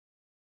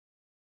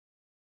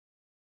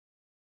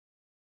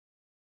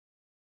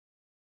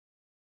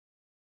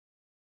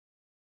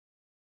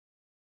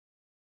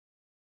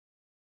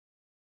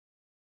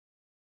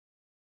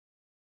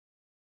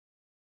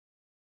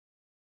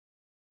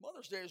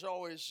Mother's Day is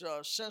always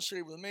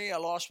sensitive with me. I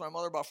lost my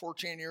mother about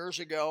 14 years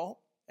ago,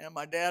 and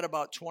my dad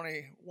about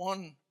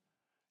 21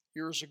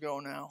 years ago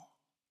now.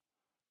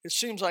 It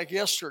seems like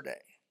yesterday.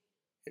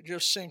 It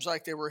just seems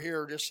like they were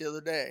here just the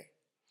other day.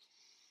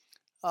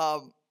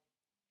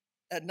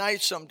 At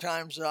night,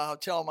 sometimes I'll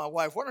tell my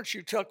wife, "Why don't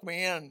you tuck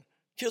me in,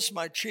 kiss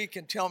my cheek,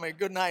 and tell me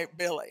good night,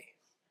 Billy?"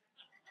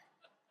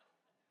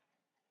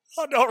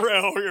 Oh, don't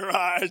roll your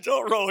eyes.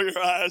 Don't roll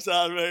your eyes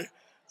at me.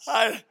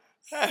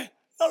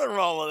 Nothing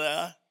wrong with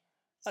that.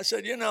 I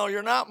said,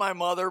 you're not my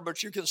mother,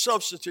 but you can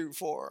substitute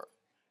for her.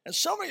 And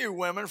some of you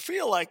women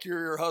feel like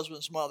you're your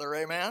husband's mother,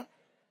 amen?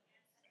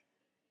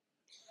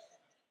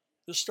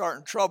 Just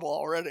starting trouble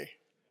already.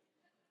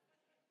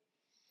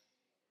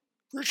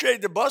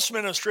 Appreciate the bus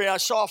ministry. I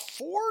saw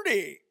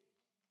 40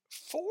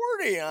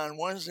 on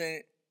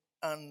Wednesday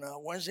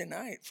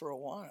night for a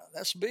while.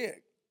 That's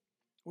big.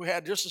 We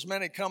had just as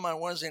many come on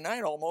Wednesday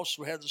night almost as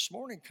we had this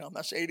morning come.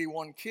 That's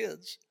 81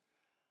 kids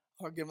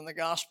are given the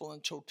gospel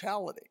in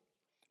totality.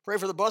 Pray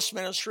for the bus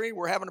ministry.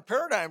 We're having a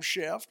paradigm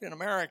shift in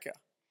America.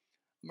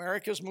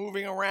 America's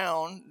moving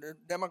around. The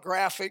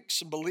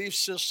demographics and belief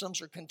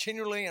systems are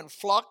continually in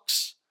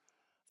flux.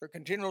 They're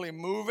continually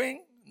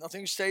moving.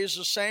 Nothing stays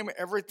the same.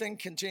 Everything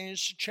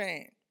continues to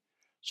change.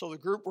 So the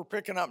group we're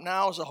picking up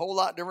now is a whole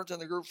lot different than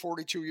the group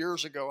 42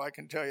 years ago, I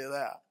can tell you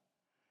that.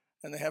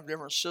 And they have a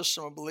different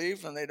system of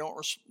belief, and they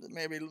don't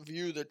maybe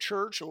view the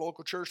church, a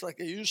local church, like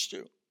they used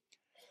to.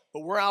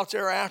 But we're out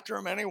there after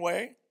them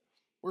anyway.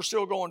 We're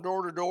still going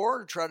door to door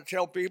to try to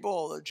tell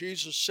people that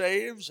Jesus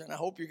saves, and I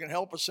hope you can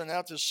help us in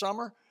that this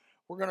summer.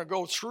 We're going to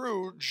go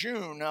through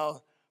June.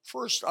 Now,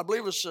 first, I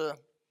believe there's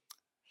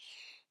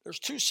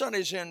 2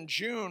 Sundays in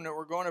June that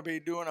we're going to be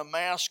doing a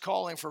mass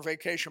calling for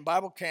Vacation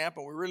Bible Camp,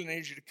 and we really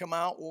need you to come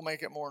out. We'll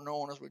make it more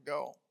known as we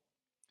go.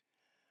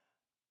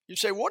 You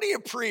say, what do you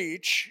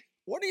preach?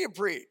 What do you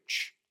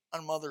preach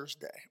on Mother's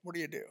Day? What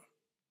do you do?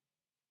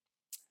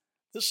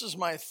 This is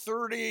my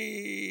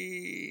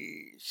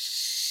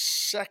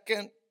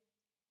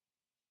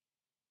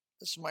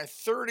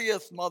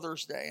 30th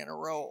Mother's Day in a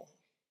row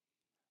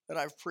that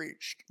I've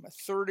preached. My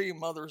 30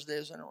 Mother's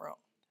Days in a row.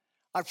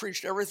 I've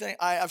preached everything.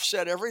 I've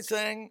said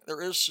everything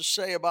there is to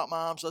say about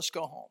moms. Let's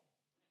go home.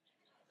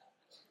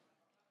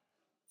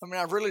 I mean,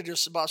 I've really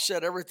just about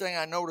said everything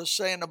I know to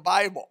say in the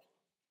Bible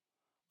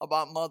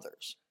about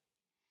mothers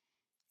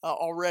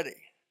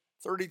already.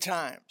 30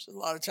 times. A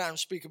lot of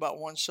times speak about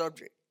one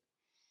subject.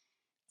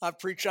 I've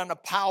preached on the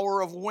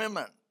power of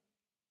women.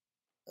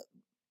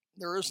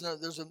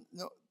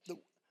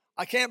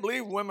 I can't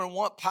believe women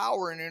want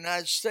power in the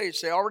United States.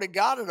 They already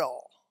got it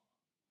all.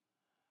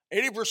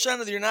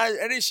 80% of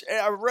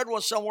I read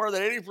one somewhere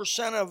that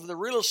 80% of the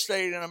real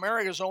estate in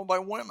America is owned by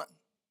women.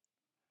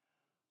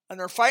 And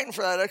they're fighting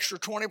for that extra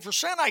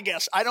 20%, I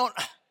guess. As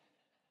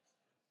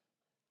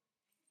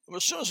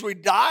soon as we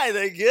die,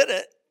 they get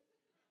it.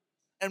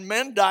 And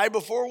men die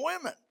before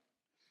women.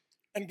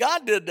 And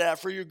God did that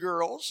for you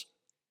girls.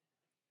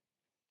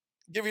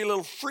 Give you a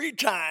little free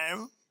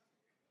time.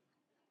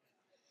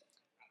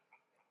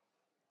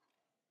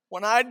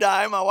 When I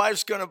die, my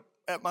wife's going to,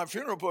 at my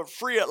funeral, put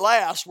free at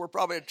last. We're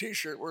probably a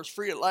t-shirt where it's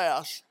free at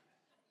last.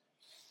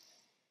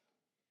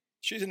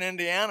 She's in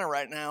Indiana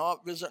right now,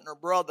 out visiting her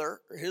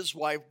brother. His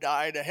wife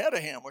died ahead of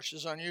him, which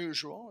is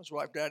unusual. His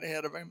wife died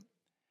ahead of him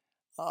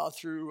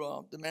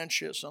through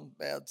dementia, some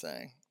bad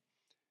thing.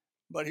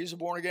 But he's a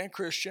born-again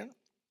Christian.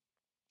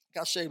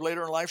 Got saved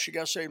later in life. She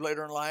got saved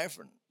later in life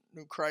and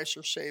knew Christ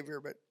her Savior.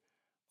 But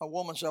my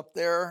woman's up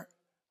there.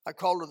 I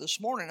called her this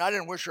morning. I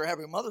didn't wish her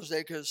Happy Mother's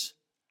Day because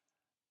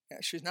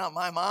she's not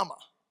my mama.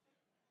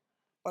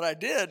 But I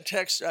did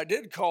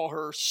call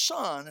her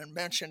son and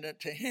mentioned it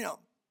to him.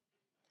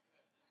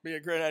 Be a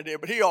great idea,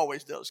 but he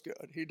always does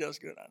good. He does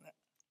good on that.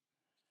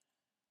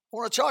 I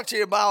want to talk to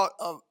you about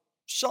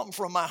something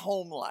from my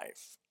home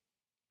life,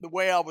 the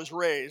way I was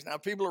raised. Now,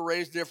 people are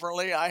raised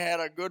differently. I had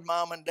a good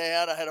mom and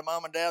dad. I had a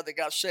mom and dad that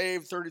got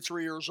saved,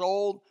 33 years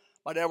old.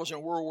 My dad was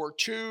in World War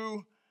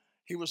II.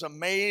 He was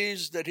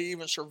amazed that he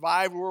even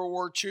survived World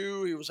War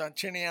II. He was on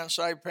Tinian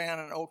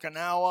Saipan in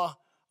Okinawa,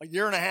 a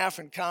year and a half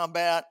in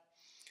combat,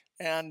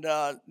 and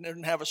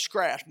didn't get a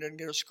scratch.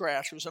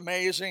 It was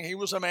amazing. He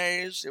was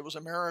amazed. It was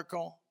a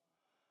miracle.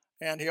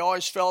 And he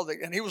always felt that,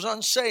 and he was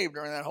unsaved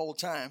during that whole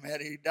time.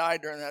 Had he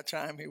died during that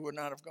time, he would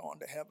not have gone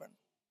to heaven.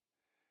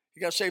 He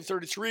got saved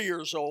 33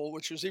 years old,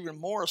 which was even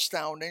more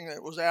astounding.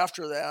 It was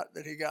after that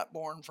he got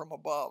born from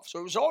above. So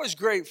he was always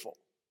grateful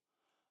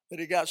that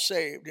he got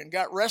saved and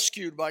got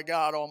rescued by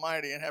God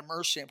Almighty and had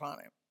mercy upon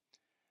him.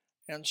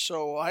 And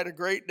so I had a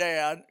great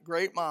dad,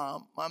 great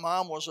mom. My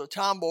mom was a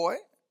tomboy.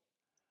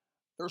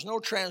 There's no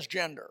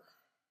transgender.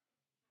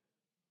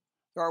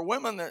 There are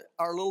women that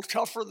are a little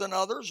tougher than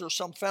others. There's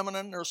some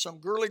feminine. There's some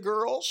girly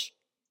girls.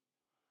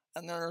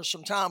 And then there's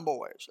some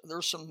tomboys.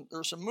 There's some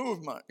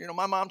movement.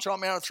 My mom taught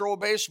me how to throw a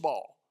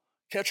baseball,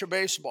 catch a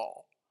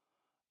baseball.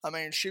 I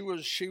mean, she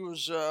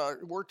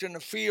worked in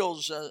the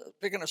fields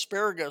picking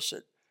asparagus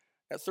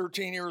at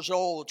 13 years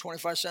old,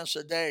 25 cents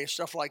a day,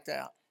 stuff like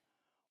that.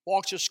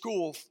 Walked to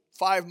school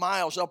 5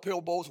 miles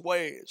uphill both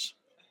ways.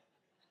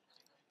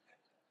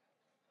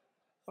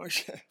 I mean,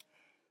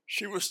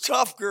 she was a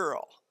tough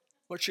girl,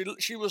 but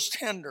she was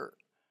tender.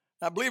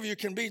 I believe you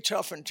can be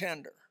tough and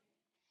tender.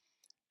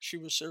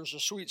 There was a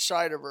sweet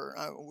side of her.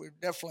 We're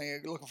definitely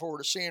looking forward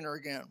to seeing her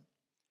again.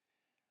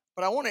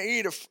 But I want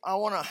to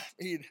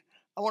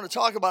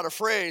talk about a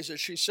phrase that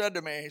she said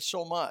to me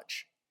so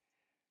much.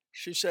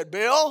 She said,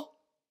 Billy,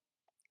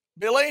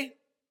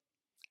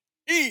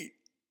 eat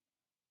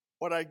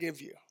what I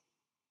give you.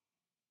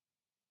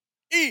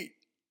 Eat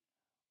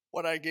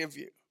what I give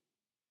you.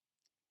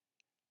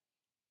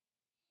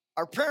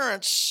 Our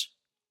parents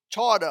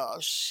taught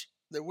us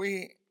that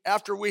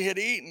after we had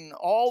eaten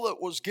all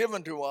that was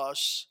given to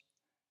us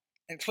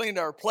and cleaned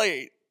our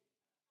plate,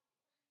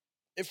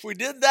 if we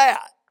did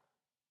that,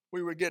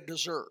 we would get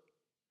dessert.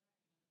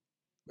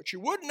 But you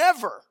would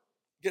never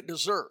get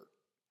dessert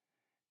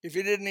if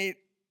you didn't eat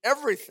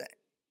everything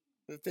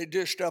that they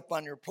dished up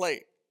on your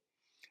plate.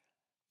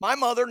 My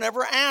mother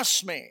never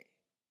asked me,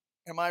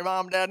 and my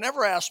mom and dad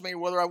never asked me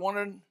whether I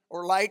wanted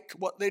or liked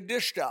what they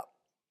dished up.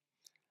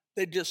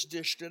 They just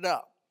dished it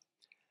up.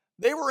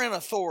 They were in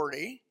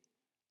authority.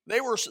 They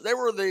were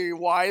the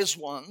wise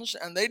ones,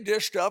 and they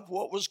dished up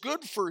what was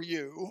good for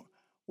you.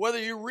 Whether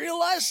you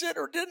realized it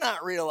or did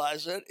not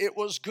realize it, it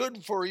was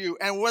good for you.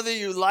 And whether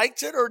you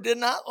liked it or did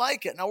not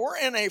like it. Now, we're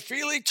in a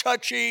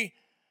feely-touchy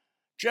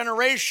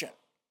generation.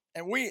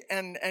 And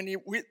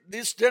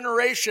this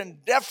generation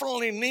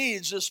definitely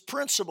needs this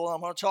principle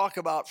I'm going to talk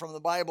about from the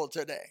Bible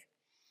today.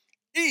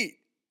 Eat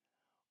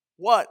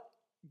what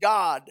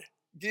God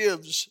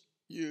gives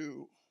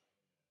you,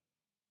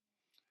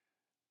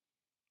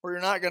 or you're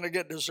not going to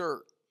get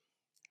dessert.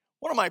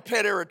 One of my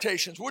pet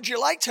irritations, would you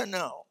like to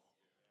know?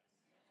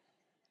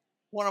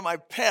 One of my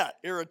pet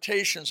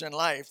irritations in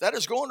life, that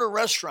is going to a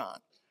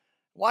restaurant,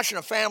 watching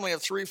a family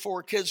of 3,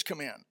 4 kids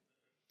come in,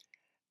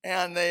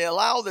 and they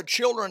allow the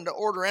children to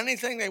order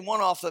anything they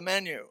want off the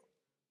menu.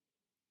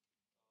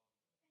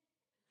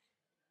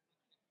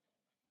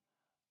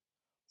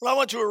 When I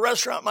went to a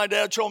restaurant, my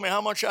dad told me how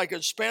much I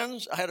could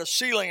spend. I had a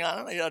ceiling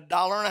on it. I had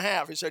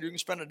 $1.50. He said, you can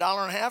spend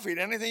 $1.50, eat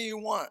anything you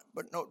want,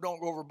 but don't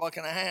go over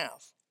 $1.50.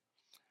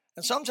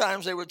 And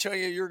sometimes they would tell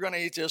you, you're going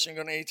to eat this and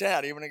you're going to eat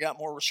that. Even it got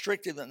more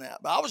restrictive than that.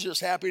 But I was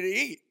just happy to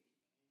eat.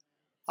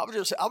 I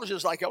was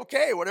just like,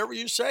 okay, whatever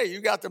you say,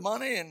 you got the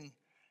money, and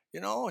he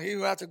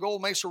who has the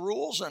gold makes the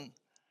rules, and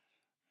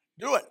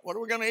do it. What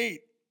are we going to eat?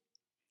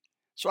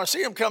 So I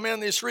see them come in,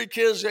 these 3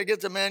 kids, they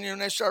get the menu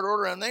and they start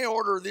ordering, and they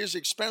order these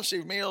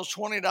expensive meals,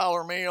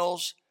 $20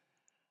 meals.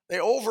 They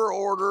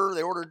over-order.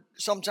 They order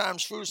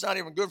sometimes food's not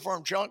even good for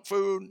them, junk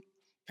food.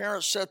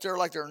 Parents sit there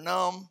like they're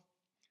numb.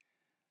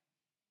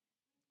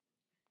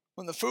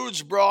 When the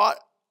food's brought,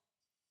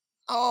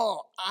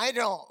 oh, I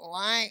don't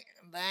like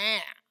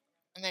that.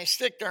 And they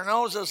stick their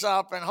noses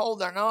up and hold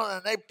their nose,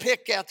 and they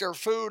pick at their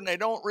food, and they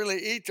don't really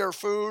eat their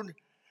food.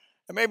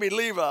 And maybe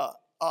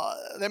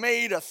they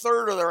may eat a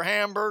third of their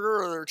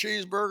hamburger or their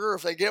cheeseburger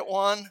if they get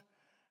one.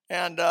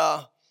 And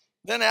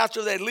then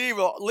after they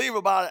leave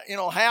about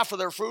half of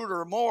their food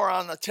or more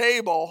on the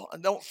table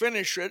and don't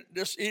finish it,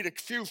 just eat a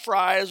few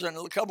fries and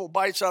a couple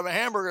bites of a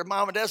hamburger,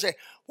 mom and dad say,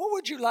 what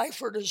would you like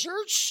for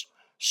desserts,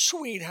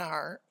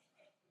 sweetheart?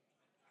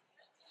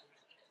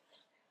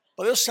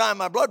 Well, this time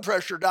my blood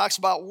pressure, doc's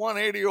about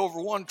 180 over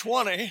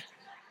 120.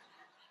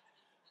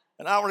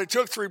 And I already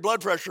took 3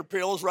 blood pressure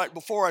pills right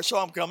before I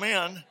saw him come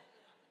in.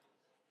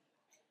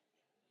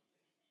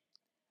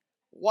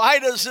 Why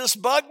does this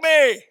bug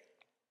me?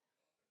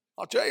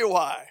 I'll tell you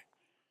why.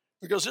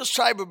 Because this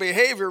type of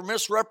behavior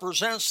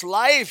misrepresents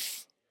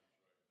life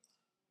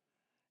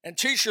and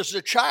teaches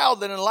the child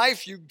that in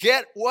life you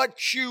get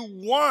what you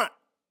want.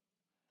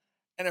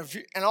 And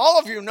all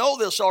of you know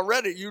this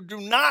already. You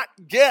do not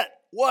get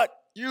what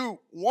you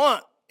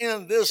want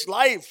in this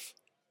life.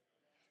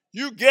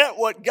 You get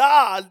what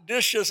God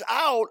dishes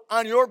out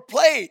on your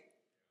plate.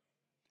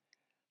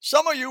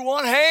 Some of you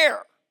want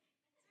hair.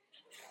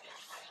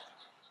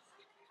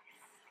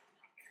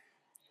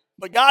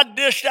 But God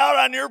dished out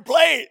on your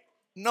plate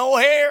no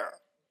hair.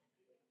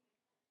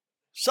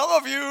 Some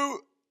of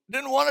you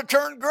didn't want to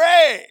turn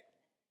gray.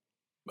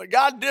 But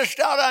God dished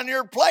out on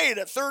your plate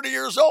at 30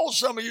 years old,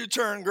 some of you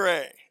turned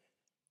gray.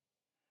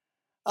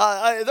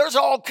 There's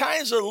all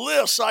kinds of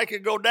lists I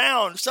could go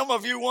down. Some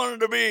of you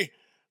wanted to be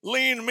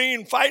lean,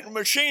 mean, fighting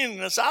machine,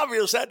 and it's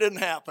obvious that didn't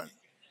happen.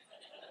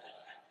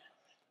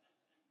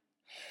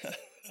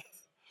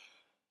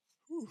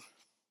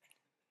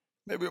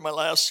 Maybe my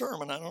last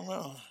sermon, I don't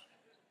know.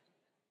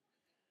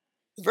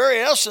 The very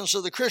essence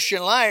of the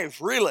Christian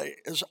life really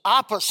is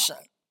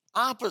opposite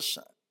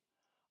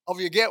of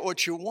you get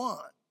what you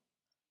want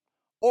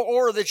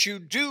or that you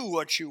do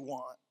what you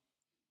want.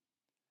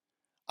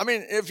 I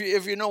mean,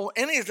 if you know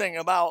anything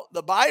about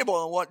the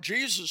Bible and what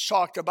Jesus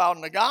talked about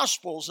in the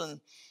Gospels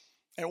and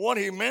what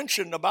he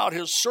mentioned about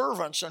his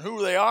servants and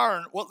who they are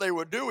and what they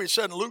would do, he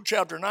said in Luke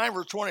chapter 9,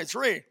 verse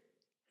 23,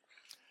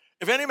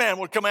 if any man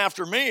would come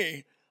after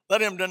me,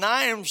 let him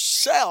deny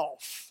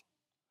himself,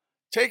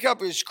 take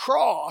up his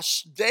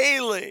cross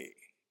daily,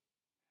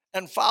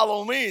 and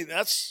follow me.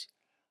 That's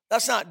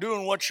not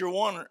doing what you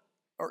want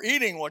or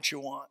eating what you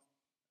want.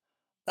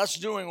 That's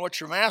doing what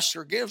your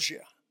master gives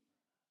you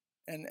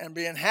and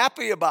being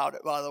happy about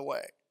it, by the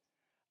way.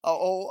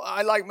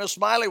 I like Miss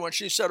Miley when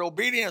she said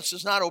obedience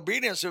is not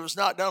obedience if it's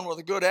not done with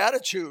a good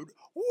attitude.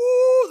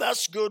 Woo,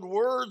 that's good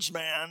words,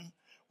 man.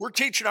 We're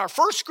teaching our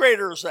first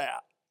graders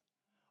that.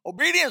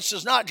 Obedience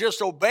is not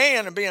just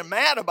obeying and being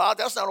mad about it.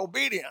 That's not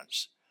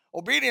obedience.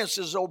 Obedience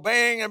is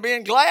obeying and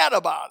being glad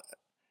about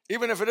it,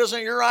 even if it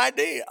isn't your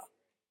idea.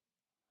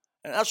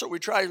 And that's what we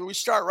try. We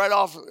start right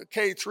off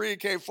K3,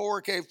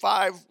 K4,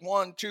 K5,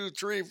 1, 2,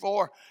 3,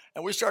 4,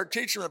 and we start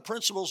teaching them the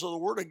principles of the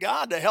Word of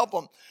God to help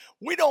them.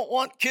 We don't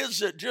want kids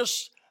that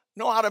just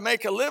know how to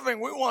make a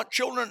living. We want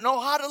children that know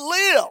how to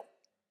live,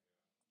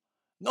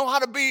 know how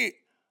to be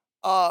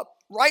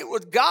right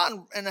with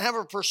God and have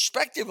a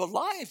perspective of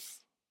life.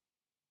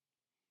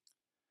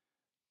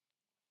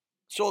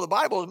 So the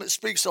Bible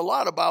speaks a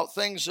lot about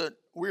things that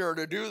we are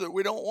to do that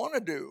we don't want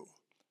to do.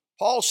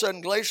 Paul said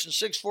in Galatians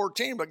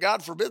 6:14, but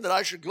God forbid that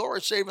I should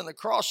glory save in the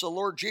cross of the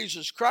Lord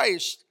Jesus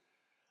Christ,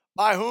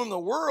 by whom the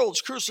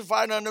world's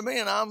crucified unto me,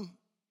 and I'm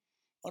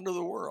under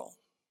the world.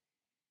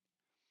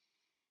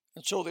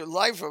 And so the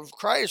life of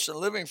Christ and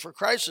living for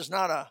Christ is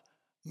not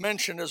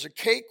mentioned as a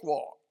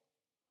cakewalk.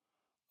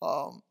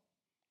 To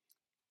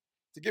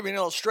give you an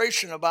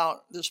illustration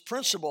about this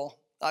principle,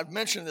 I've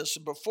mentioned this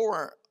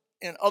before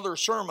in other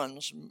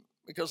sermons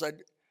because I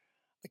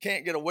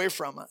can't get away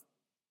from it.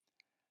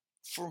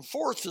 From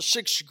 4th to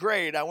 6th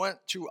grade, I went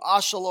to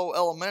Oslo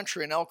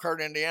Elementary in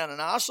Elkhart, Indiana.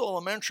 And Oslo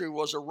Elementary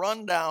was a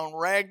rundown,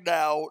 ragged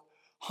out,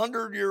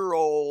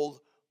 100-year-old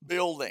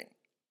building,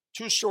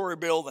 2-story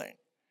building.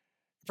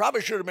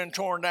 Probably should have been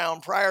torn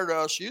down prior to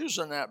us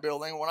using that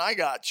building when I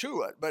got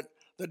to it. But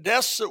the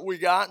desks that we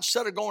got,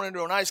 instead of going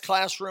into a nice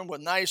classroom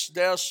with nice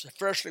desks,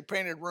 freshly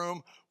painted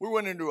room, we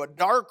went into a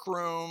dark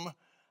room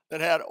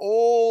that had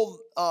old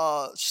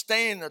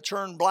stain that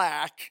turned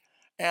black,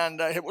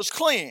 and it was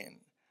clean.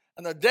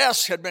 And the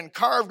desks had been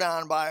carved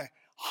on by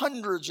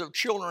hundreds of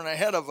children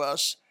ahead of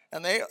us,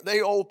 and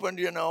they opened,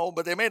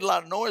 but they made a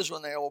lot of noise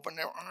when they opened.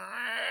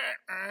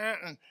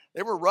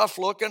 They were rough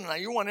looking,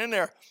 and you went in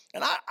there,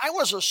 and I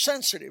was a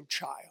sensitive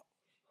child.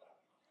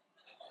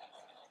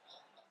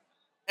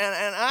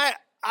 And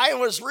I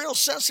was real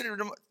sensitive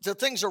to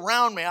things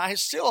around me. I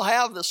still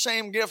have the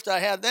same gift I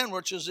had then,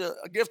 which is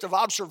a gift of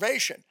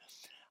observation.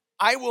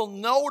 I will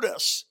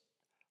notice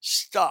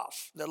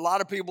stuff that a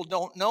lot of people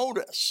don't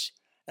notice.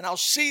 And I'll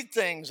see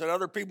things that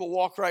other people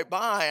walk right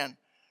by. And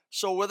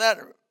so with that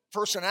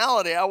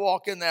personality, I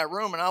walk in that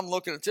room and I'm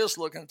looking at this,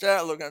 looking at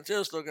that, looking at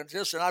this, looking at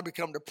this, and I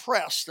become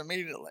depressed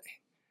immediately.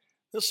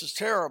 This is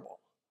terrible.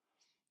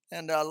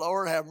 And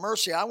Lord have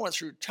mercy, I went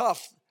through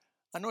tough,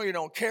 I know you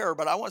don't care,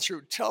 but I went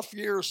through tough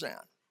years then.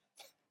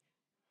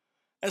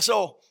 And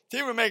so to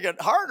even make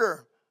it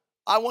harder,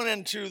 I went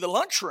into the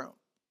lunchroom.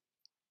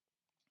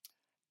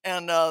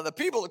 And the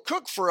people that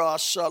cooked for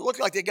us looked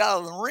like they got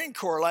out of the Marine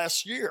Corps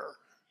last year.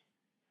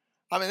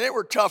 I mean, they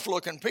were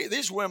tough-looking people.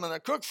 These women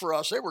that cooked for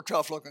us, they were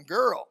tough-looking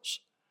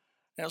girls.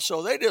 And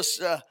so they just,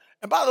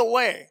 and by the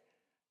way,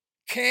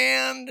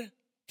 canned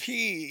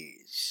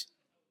peas.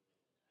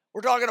 We're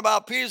talking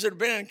about peas that have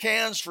been in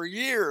cans for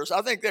years.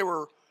 I think they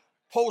were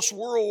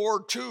post-World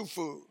War II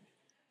food.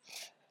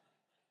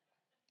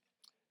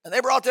 And they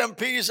brought them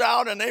peas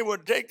out, and they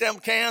would take them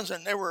cans,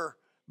 and they were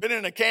been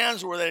in the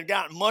cans where they'd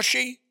gotten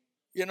mushy.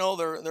 We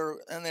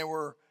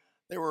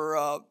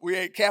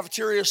ate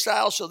cafeteria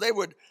style, so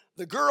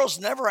the girls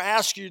never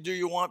ask you, do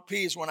you want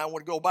peas, when I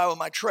would go by with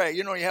my tray.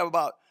 You have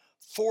about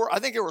 4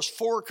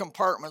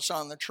 compartments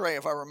on the tray,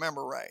 if I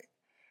remember right.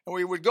 And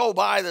we would go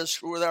by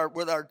this with our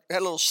had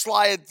a little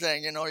slide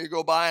thing, you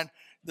go by and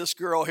this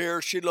girl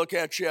here, she'd look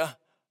at you.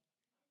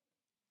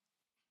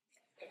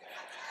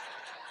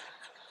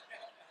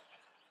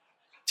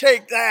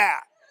 Take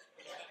that.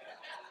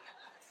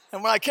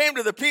 And when I came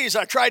to the peas,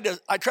 I tried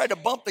to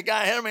bump the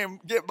guy ahead of me and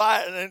get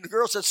by it. And the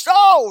girl said,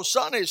 "Oh,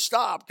 Sonny,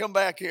 stop. Come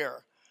back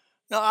here."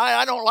 No,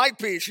 I don't like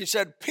peas. She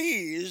said,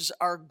 "Peas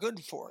are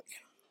good for you."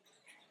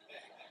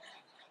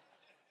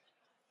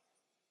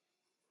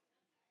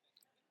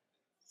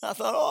 I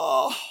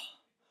thought,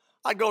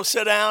 I'd go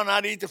sit down,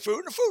 I'd eat the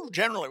food. The food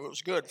generally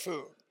was good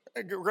food.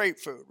 Great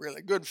food,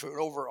 really. Good food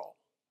overall.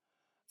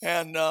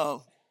 And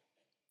I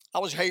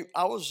was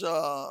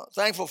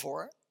thankful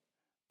for it.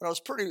 But I was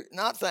pretty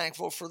not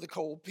thankful for the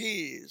cold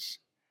peas.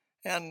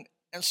 And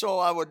so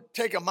I would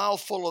take a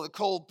mouthful of the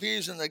cold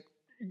peas and the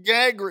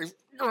gag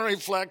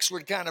reflex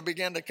would kind of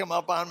begin to come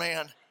up on me.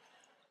 And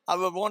I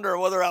would wonder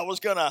whether I was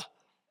going to,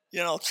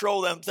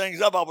 throw them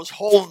things up. I was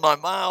holding my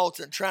mouth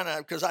and trying to,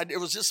 because it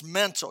was just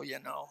mental,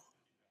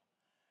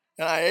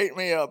 And I ate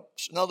me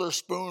another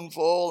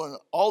spoonful, and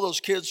all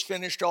those kids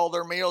finished all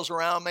their meals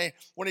around me.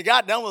 When he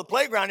got done with the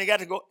playground,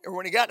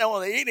 when he got done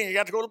with the eating, he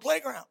got to go to the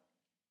playground.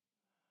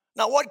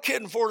 Now, what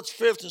kid in 4th,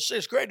 5th, and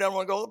 6th grade doesn't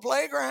want to go to the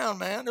playground,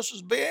 man? This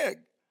is big.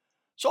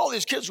 So all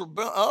these kids were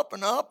up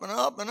and up and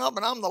up and up,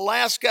 and I'm the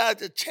last guy at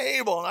the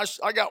table, and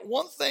I got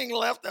one thing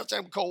left, that's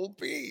them cold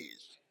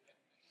peas.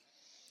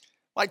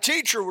 My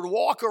teacher would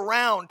walk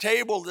around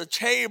table to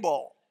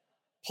table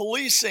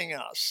policing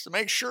us to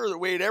make sure that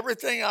we ate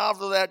everything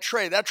out of that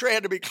tray. That tray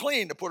had to be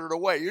clean to put it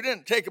away. You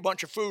didn't take a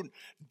bunch of food,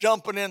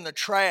 dump it in the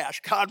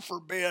trash. God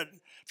forbid.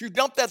 If you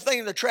dumped that thing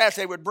in the trash,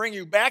 they would bring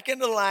you back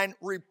into the line,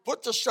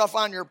 put the stuff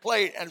on your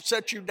plate, and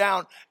set you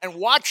down and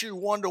watch you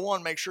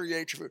one-to-one make sure you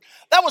ate your food.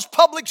 That was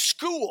public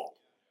school.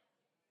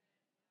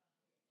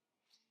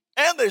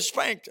 And they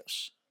spanked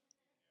us.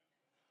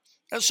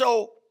 And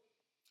so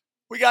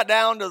we got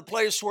down to the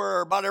place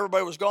where about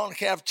everybody was gone to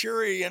the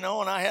cafeteria, and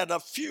I had a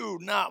few,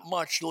 not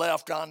much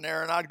left on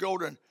there. And I'd go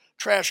to the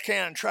trash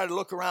can and try to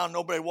look around,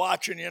 nobody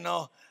watching,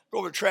 go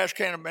to the trash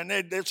can, and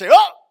they'd say,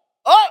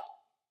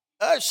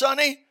 hey,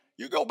 Sonny,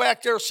 you go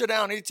back there, sit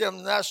down, eat them,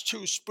 and that's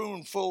 2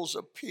 spoonfuls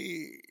of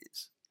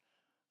peas.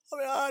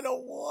 I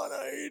don't want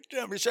to eat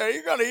them. He said,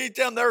 you're going to eat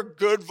them, they're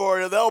good for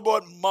you. They'll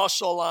put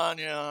muscle on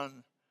you.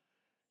 And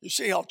you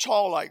see how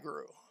tall I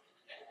grew.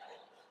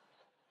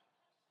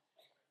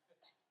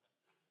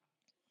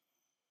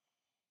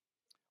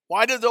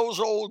 Why did those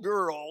old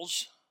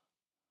girls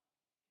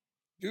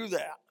do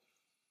that?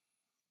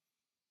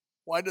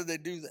 Why did they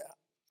do that?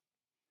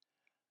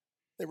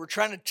 They were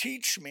trying to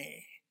teach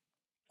me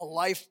a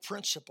life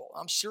principle.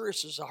 I'm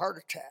serious as a heart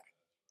attack.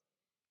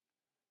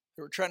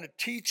 They were trying to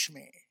teach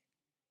me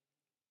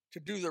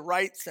to do the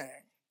right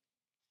thing,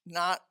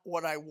 not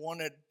what I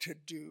wanted to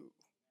do.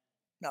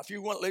 Now, if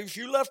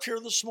you left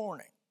here this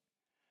morning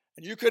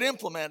and you could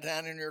implement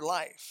that in your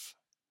life,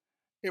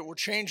 it will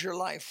change your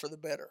life for the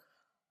better.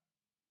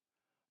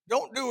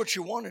 Don't do what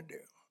you want to do.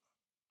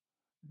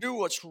 Do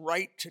what's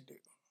right to do.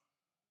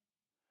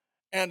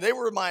 And they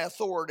were my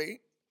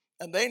authority,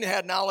 and they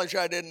had knowledge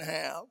I didn't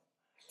have,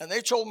 and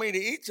they told me to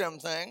eat them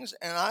things,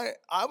 and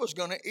I was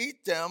going to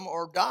eat them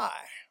or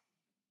die.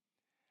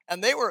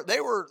 And they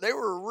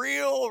were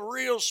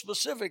real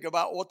specific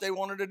about what they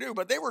wanted to do,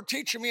 but they were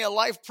teaching me a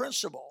life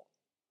principle.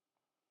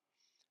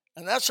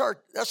 And that's an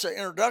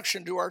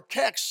introduction to our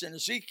text in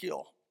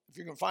Ezekiel, if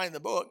you can find the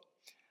book.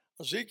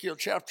 Ezekiel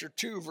chapter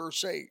 2,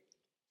 verse 8.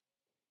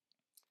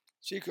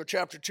 Ezekiel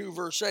chapter 2,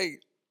 verse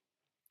 8.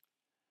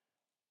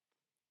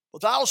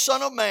 But thou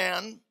son of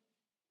man,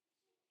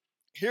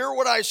 hear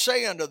what I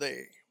say unto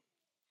thee.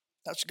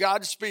 That's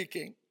God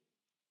speaking.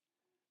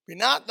 Be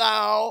not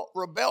thou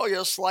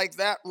rebellious like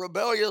that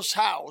rebellious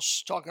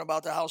house, talking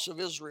about the house of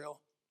Israel.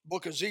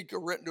 Book of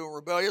Ezekiel written to a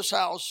rebellious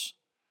house,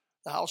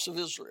 the house of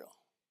Israel,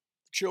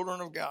 the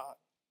children of God.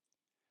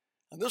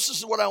 And this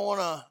is what I want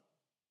to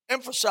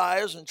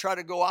emphasize and try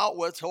to go out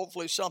with,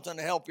 hopefully something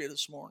to help you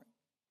this morning.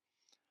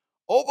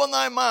 Open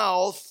thy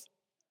mouth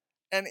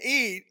and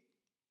eat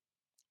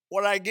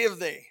what I give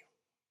thee.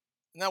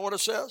 Isn't that what it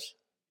says?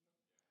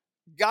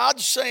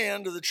 God's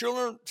saying to the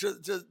children,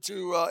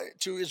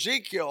 to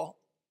Ezekiel,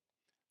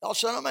 thou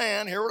son of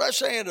man, hear what I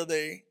say unto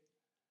thee.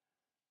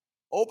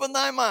 Open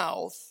thy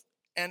mouth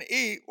and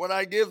eat what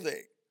I give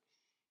thee.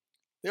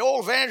 The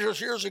old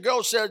evangelist years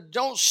ago said,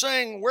 don't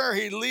sing where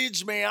he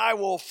leads me, I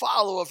will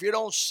follow. If you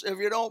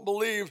don't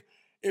believe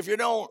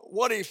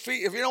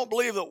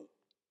that,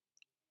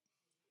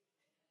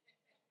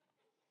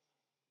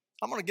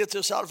 I'm going to get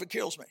this out if it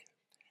kills me.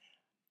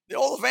 The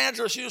old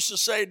evangelist used to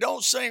say,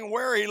 don't sing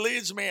where he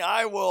leads me,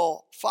 I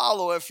will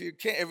follow. If you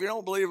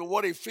don't believe in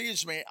what he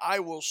feeds me, I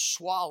will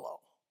swallow.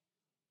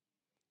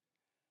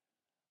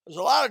 There's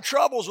a lot of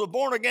troubles with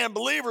born-again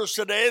believers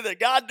today that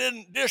God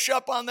didn't dish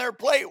up on their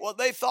plate what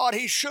they thought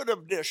he should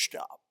have dished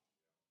up.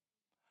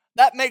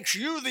 That makes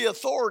you the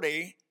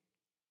authority,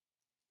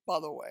 by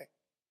the way.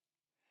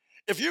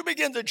 If you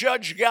begin to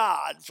judge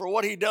God for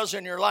what he does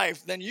in your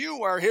life, then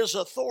you are his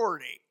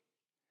authority.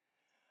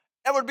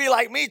 That would be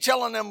like me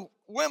telling them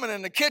women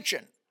in the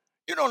kitchen,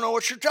 you don't know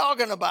what you're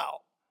talking about.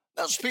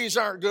 Those peas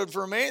aren't good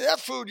for me. That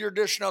food you're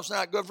dishing up's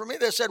not good for me.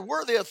 They said,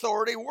 we're the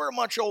authority. We're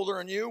much older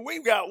than you.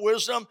 We've got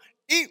wisdom.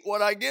 Eat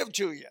what I give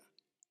to you.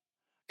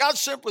 God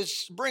simply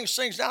brings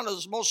things down to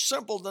the most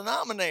simple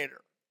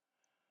denominator.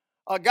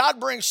 God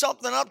brings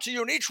something up to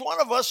you, and each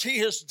one of us, he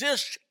has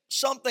dished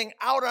something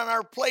out on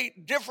our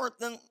plate different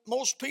than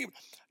most people.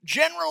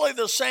 Generally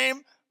the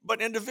same,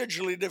 but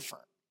individually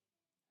different.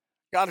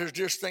 God has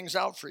dished things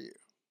out for you.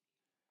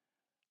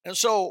 And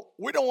so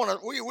we don't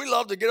want to, we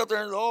love to get up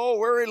there and,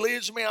 where he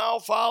leads me, I'll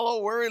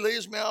follow. Where he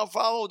leads me, I'll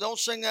follow. Don't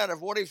sing that. If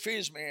what he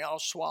feeds me, I'll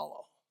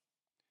swallow.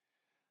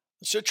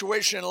 The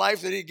situation in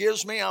life that he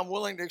gives me, I'm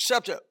willing to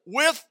accept it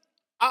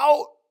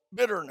without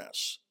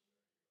bitterness.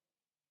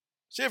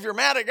 See, if you're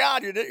mad at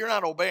God, you're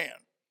not obeying.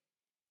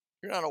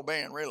 You're not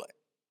obeying, really.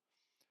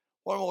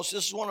 This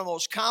is one of the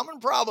most common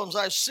problems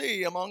I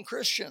see among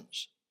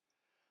Christians.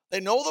 They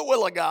know the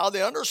will of God.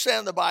 They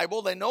understand the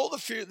Bible. They know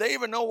they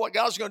even know what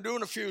God's going to do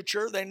in the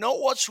future. They know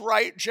what's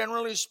right,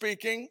 generally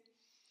speaking,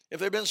 if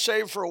they've been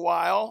saved for a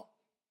while.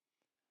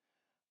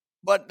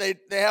 But they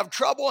have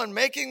trouble in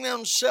making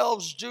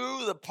themselves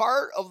do the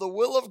part of the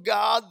will of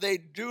God they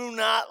do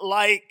not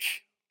like.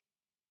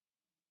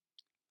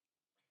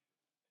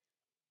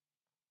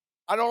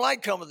 I don't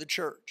like coming to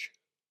church.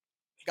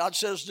 God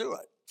says do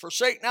it.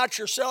 Forsake not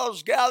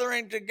yourselves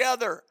gathering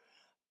together.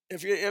 One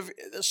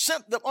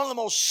of the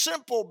most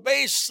simple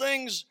base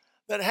things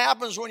that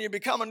happens when you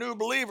become a new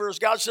believer is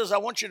God says, I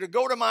want you to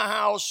go to my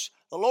house,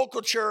 the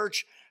local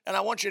church, and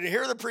I want you to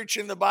hear the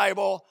preaching of the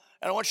Bible,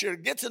 and I want you to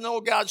get to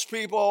know God's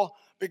people,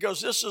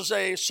 because this is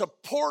a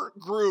support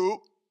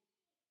group.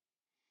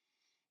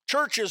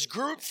 Church is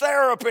group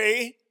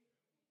therapy,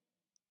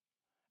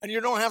 and you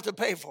don't have to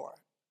pay for it.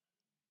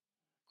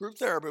 Group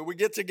therapy. We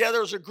get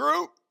together as a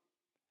group.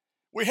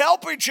 We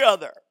help each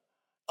other.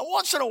 And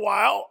once in a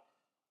while,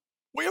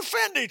 we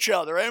offend each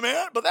other,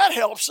 amen? But that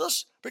helps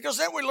us, because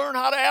then we learn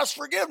how to ask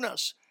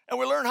forgiveness, and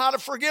we learn how to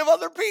forgive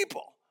other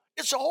people.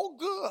 It's all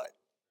good.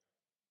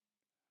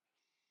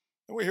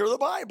 And we hear the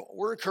Bible.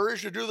 We're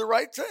encouraged to do the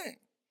right thing.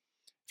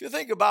 If you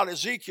think about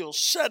Ezekiel's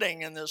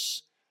setting in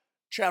this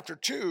chapter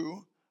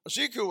 2,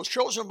 Ezekiel was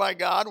chosen by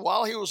God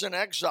while he was in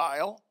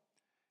exile.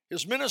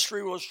 His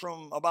ministry was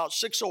from about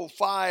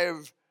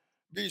 605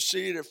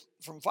 BC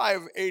from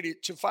 580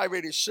 to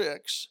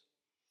 586.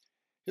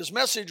 His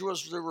message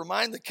was to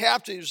remind the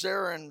captives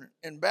there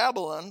in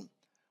Babylon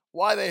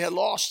why they had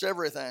lost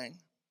everything.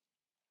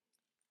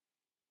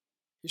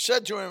 He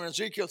said to him in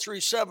Ezekiel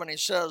 3:7, he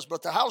says,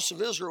 but the house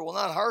of Israel will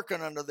not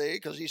hearken unto thee,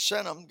 because he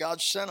sent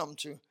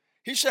Ezekiel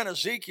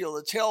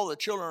to tell the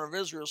children of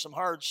Israel some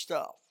hard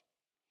stuff.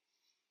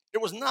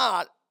 It was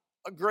not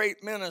a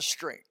great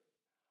ministry,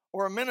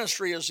 or a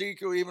ministry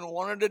Ezekiel even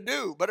wanted to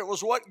do, but it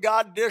was what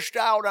God dished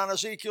out on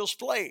Ezekiel's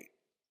plate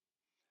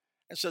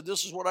and said,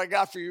 this is what I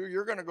got for you.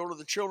 You're going to go to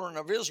the children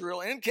of Israel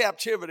in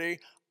captivity,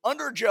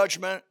 under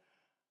judgment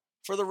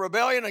for the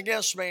rebellion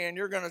against me, and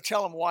you're going to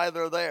tell them why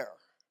they're there.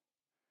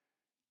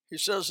 He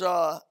says,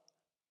 I'm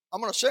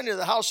going to send you to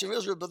the house of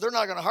Israel, but they're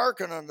not going to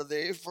hearken unto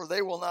thee, for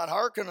they will not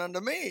hearken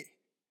unto me.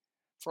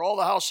 For all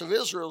the house of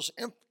Israel is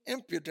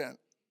impudent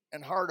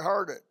and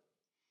hard-hearted.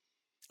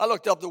 I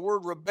looked up the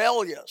word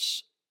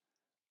rebellious.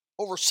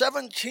 Over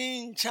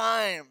 17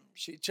 times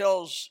he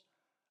tells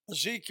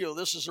Ezekiel,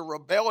 this is a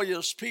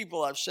rebellious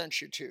people I've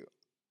sent you to.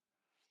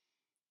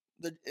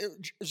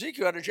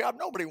 Ezekiel had a job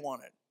nobody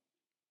wanted.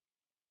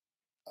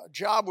 A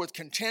job with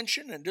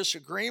contention and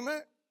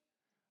disagreement.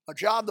 A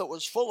job that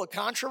was full of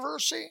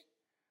controversy.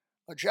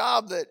 A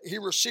job that he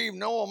received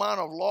no amount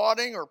of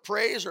lauding or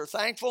praise or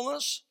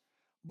thankfulness.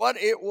 But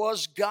it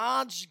was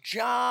God's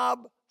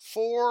job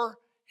for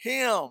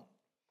him.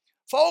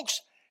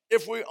 Folks,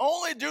 if we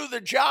only do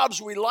the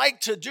jobs we like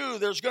to do,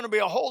 there's going to be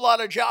a whole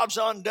lot of jobs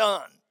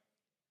undone.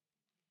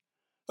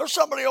 There's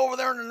somebody over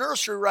there in the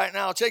nursery right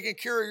now taking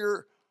care of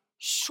your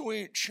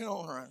sweet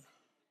children.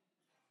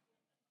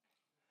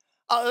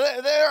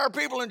 There are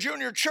people in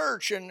junior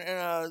church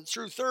and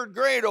through third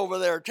grade over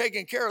there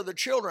taking care of the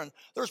children.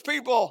 There's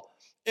people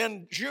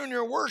in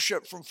junior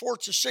worship from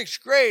fourth to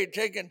sixth grade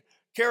taking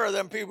care of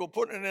them people,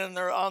 putting it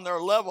on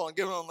their level and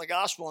giving them the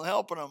gospel and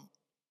helping them.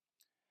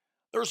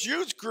 There's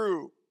youth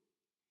group,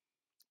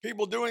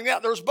 people doing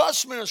that. There's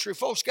bus ministry.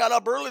 Folks got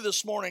up early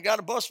this morning, got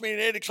a bus meeting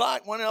at 8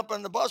 o'clock, went up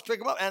in the bus, pick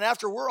them up. And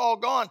after we're all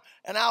gone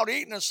and out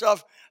eating and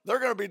stuff, they're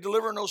going to be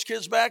delivering those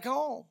kids back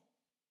home.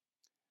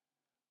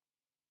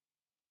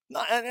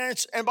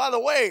 And by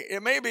the way,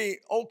 it may be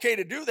okay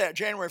to do that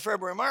January,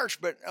 February, March,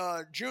 but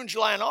June,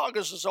 July, and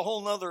August is a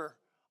whole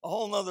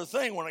nother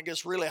thing when it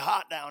gets really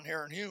hot down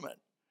here and humid.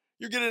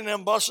 You get in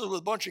them buses with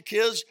a bunch of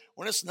kids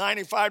when it's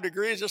 95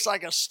 degrees, it's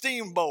like a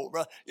steamboat,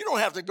 bro. You don't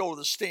have to go to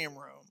the steam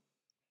room.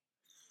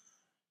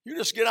 You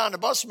just get on the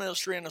bus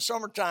ministry in the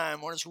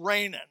summertime when it's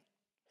raining.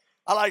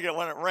 I like it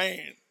when it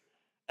rained.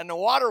 And the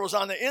water was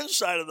on the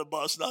inside of the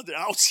bus, not the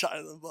outside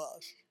of the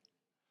bus.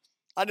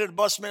 I did a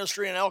bus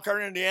ministry in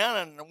Elkhart,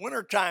 Indiana, in the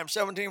wintertime,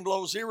 17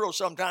 below zero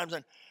sometimes,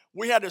 and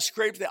we had to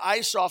scrape the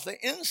ice off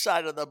the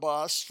inside of the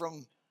bus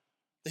from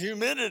the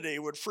humidity.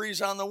 It would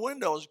freeze on the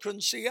windows.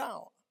 Couldn't see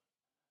out.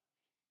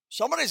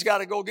 Somebody's got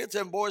to go get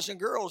them boys and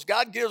girls.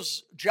 God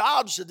gives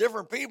jobs to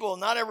different people.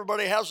 Not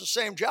everybody has the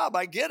same job.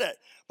 I get it.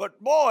 But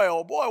boy,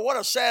 oh boy, what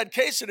a sad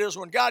case it is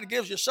when God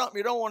gives you something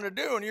you don't want to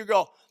do, and you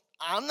go,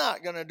 I'm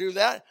not going to do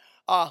that.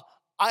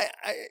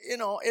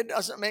 It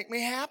doesn't make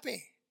me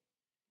happy.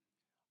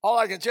 All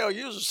I can tell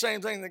you is the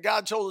same thing that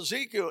God told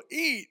Ezekiel,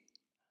 eat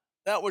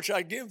that which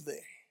I give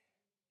thee.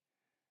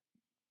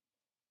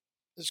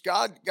 It's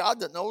God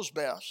that knows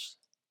best.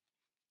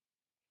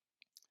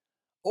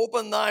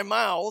 Open thy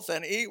mouth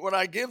and eat what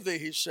I give thee,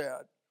 he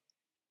said.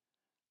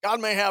 God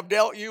may have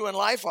dealt you in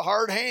life a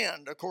hard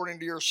hand, according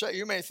to your say.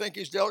 You may think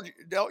he's dealt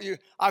you.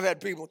 I've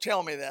had people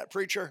tell me that.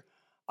 Preacher,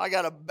 I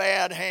got a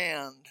bad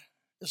hand.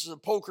 This is a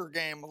poker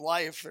game of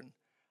life, and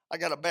I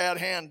got a bad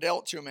hand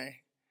dealt to me.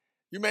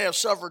 You may have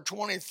suffered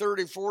 20,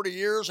 30, 40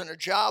 years in a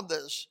job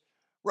that's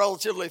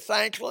relatively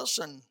thankless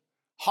and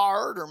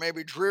hard or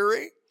maybe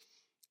dreary,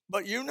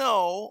 but you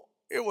know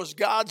it was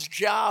God's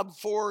job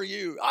for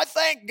you. I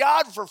thank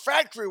God for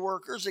factory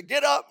workers that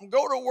get up and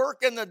go to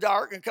work in the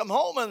dark and come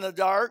home in the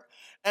dark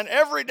and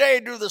every day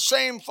do the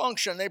same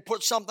function. They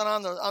put something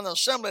on the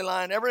assembly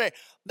line every day.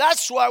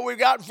 That's why we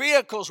got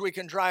vehicles we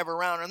can drive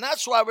around, and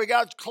that's why we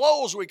got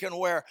clothes we can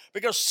wear,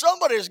 because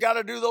somebody's got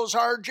to do those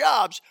hard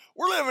jobs.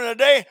 We're living in a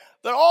day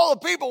that all the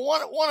people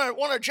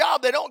want a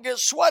job they don't get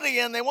sweaty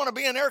in. They want to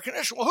be in air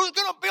conditioning. Well, who's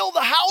going to build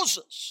the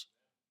houses?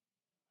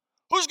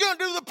 Who's going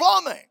to do the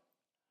plumbing?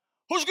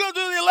 Who's going to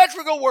do the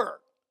electrical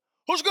work?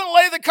 Who's going to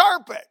lay the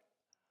carpet?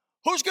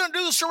 Who's going to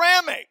do the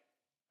ceramic?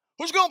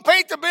 Who's going to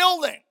paint the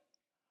building?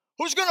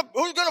 Who's going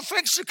to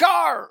fix the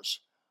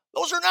cars?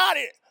 Those are not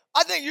it.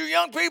 I think you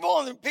young people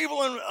and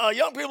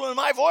young people in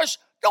my voice,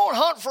 don't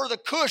hunt for the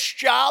cush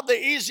job, the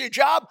easy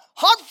job.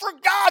 Hunt for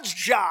God's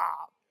job.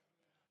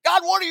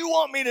 God, what do you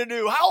want me to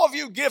do? How have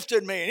you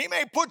gifted me? And he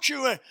may put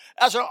you in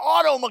as an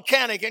auto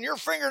mechanic and your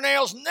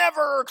fingernails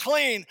never are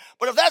clean.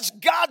 But if that's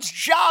God's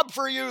job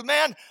for you,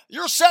 man,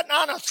 you're sitting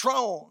on a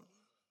throne.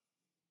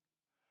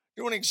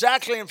 Doing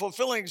exactly and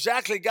fulfilling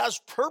exactly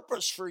God's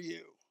purpose for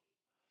you.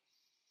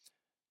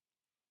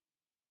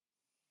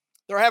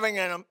 They're having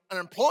an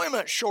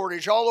employment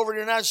shortage all over the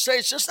United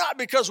States. It's not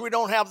because we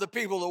don't have the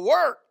people to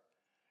work.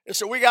 It's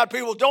that we got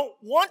people who don't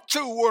want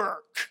to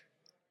work.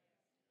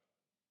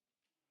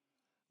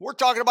 We're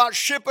talking about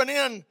shipping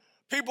in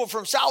people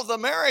from South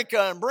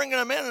America and bringing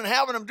them in and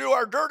having them do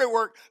our dirty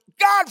work.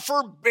 God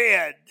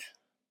forbid.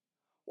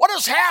 What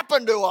has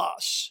happened to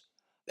us?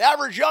 The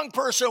average young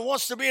person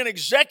wants to be an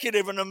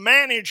executive and a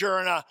manager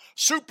and a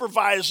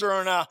supervisor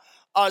and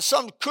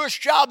some cush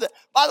job. That,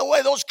 by the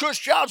way, those cush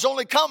jobs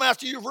only come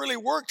after you've really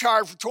worked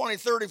hard for 20,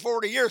 30,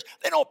 40 years.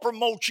 They don't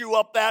promote you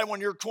up that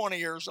when you're 20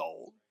 years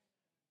old.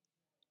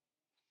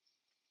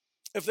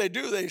 If they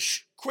do, they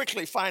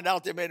quickly find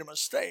out they made a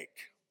mistake.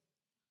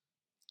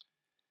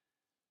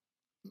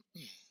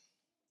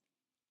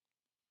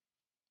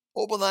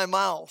 Open thy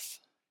mouth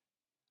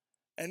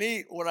and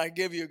eat what I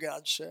give you,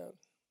 God said.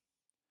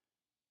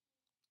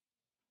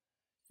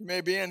 You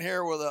may be in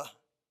here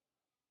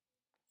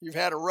you've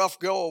had a rough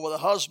go with a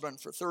husband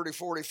for 30,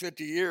 40,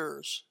 50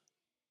 years.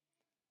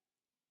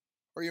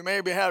 Or you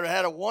maybe have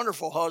had a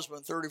wonderful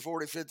husband 30,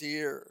 40, 50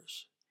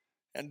 years.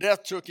 And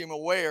death took him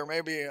away, or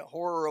maybe a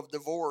horror of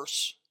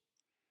divorce.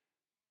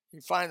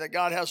 You find that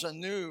God has a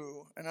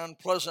new and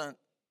unpleasant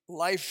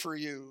life for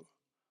you.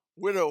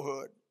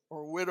 Widowhood,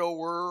 or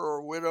widower,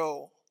 or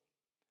widow.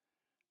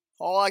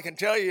 All I can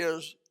tell you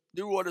is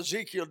do what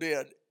Ezekiel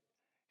did.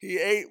 He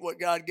ate what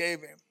God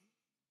gave him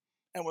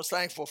and was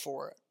thankful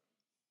for it.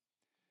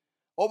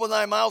 Open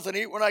thy mouth and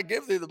eat what I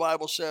give thee, the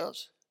Bible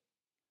says.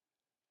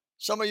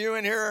 Some of you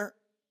in here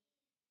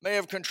may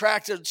have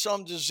contracted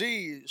some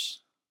disease,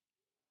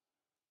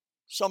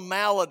 some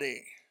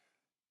malady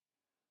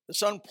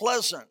that's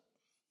unpleasant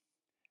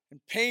and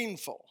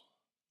painful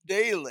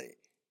daily.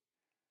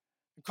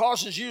 It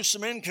causes you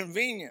some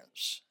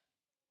inconvenience.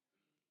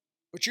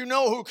 But you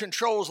know who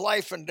controls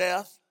life and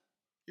death.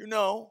 You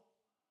know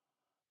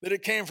that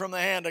it came from the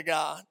hand of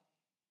God.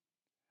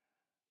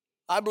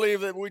 I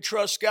believe that we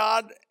trust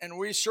God and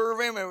we serve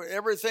him, and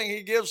everything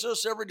he gives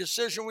us, every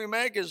decision we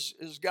make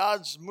is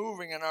God's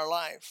moving in our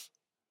life.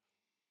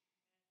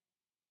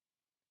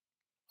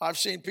 I've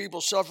seen people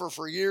suffer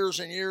for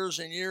years and years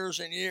and years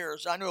and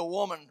years. I knew a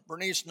woman,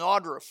 Bernice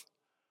Nodruff,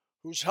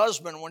 whose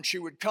husband, when she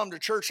would come to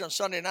church on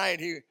Sunday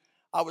night,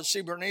 I would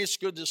see Bernice,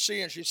 good to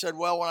see, and she said,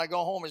 well, when I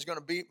go home, he's going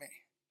to beat me.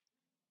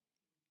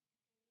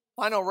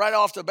 I know right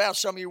off the bat,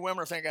 some of you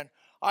women are thinking,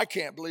 I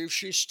can't believe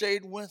she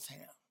stayed with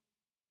him.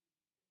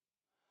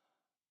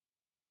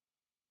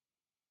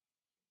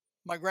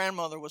 My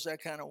grandmother was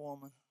that kind of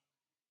woman.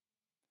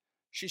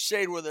 She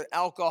stayed with an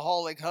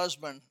alcoholic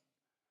husband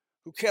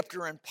who kept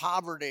her in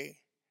poverty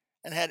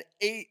and had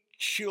 8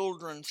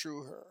 children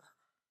through her.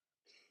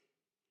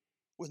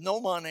 With no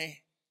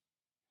money,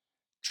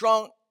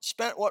 drunk,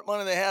 spent what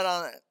money they had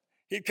on it.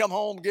 He'd come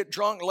home, get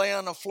drunk, lay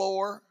on the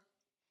floor.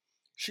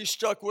 She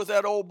stuck with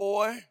that old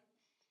boy,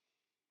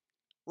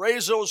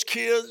 raised those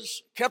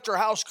kids, kept her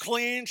house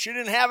clean. She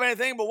didn't have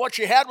anything, but what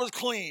she had was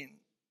clean.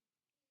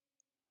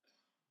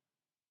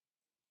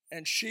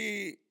 And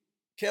she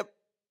kept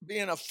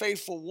being a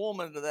faithful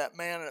woman to that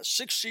man. And at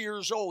 60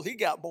 years old, he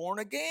got born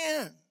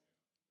again.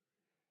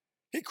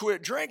 He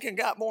quit drinking,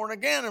 got born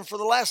again. And for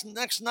the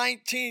next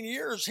 19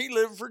 years, he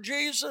lived for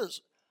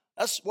Jesus.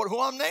 That's who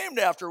I'm named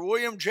after,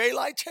 William J.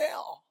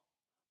 Lytle,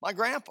 my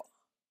grandpa.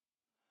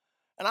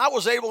 And I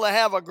was able to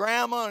have a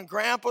grandma and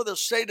grandpa that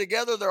stayed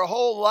together their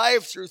whole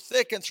life through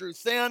thick and through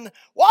thin.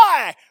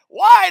 Why?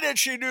 Why did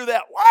she do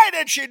that? Why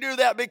did she do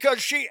that?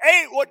 Because she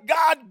ate what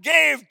God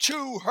gave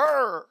to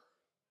her.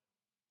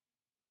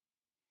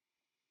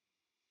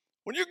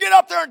 When you get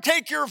up there and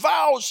take your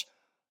vows,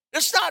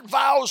 it's not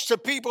vows to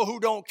people who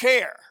don't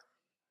care.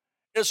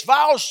 It's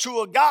vows to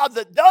a God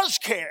that does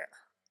care.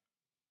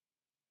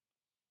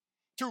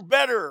 Through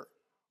better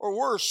or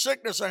worse,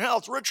 sickness and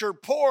health, rich or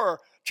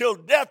poor, till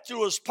death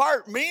do us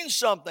part means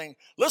something.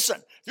 Listen,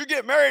 if you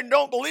get married and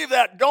don't believe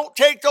that, don't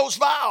take those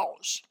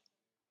vows.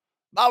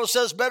 The Bible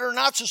says better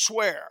not to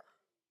swear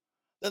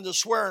than to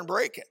swear and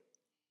break it.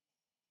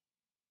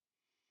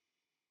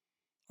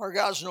 Our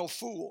God's no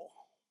fool.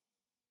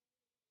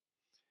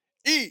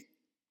 Eat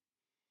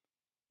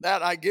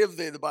that I give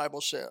thee, the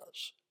Bible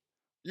says.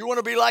 You want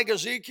to be like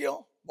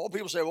Ezekiel? Well,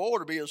 people say, well,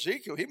 to be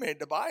Ezekiel, he made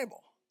the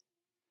Bible.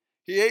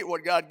 He ate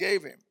what God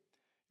gave him.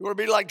 You want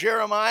to be like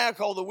Jeremiah,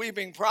 called the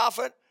weeping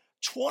prophet?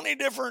 20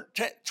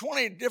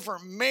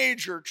 different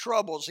major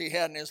troubles he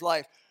had in his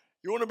life.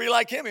 You want to be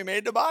like him? He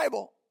made the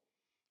Bible.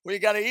 Well, you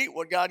got to eat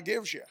what God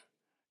gives you.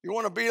 You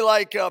want to be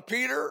like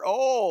Peter?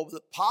 Oh,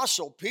 the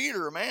Apostle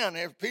Peter, man.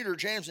 Peter,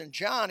 James, and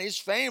John, he's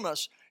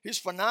famous. He's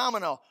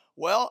phenomenal.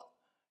 Well,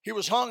 he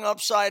was hung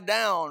upside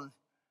down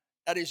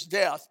at his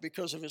death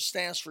because of his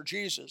stance for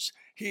Jesus.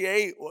 He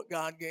ate what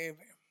God gave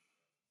him.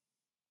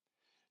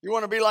 You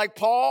want to be like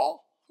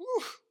Paul?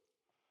 Whew.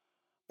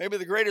 Maybe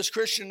the greatest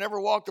Christian never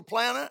walked the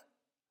planet.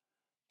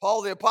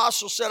 Paul the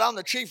apostle said, I'm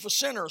the chief of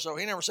sinners. So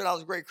he never said I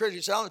was a great Christian.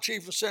 He said, I'm the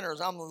chief of sinners.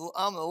 I'm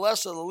the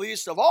less of the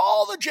least of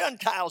all the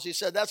Gentiles. He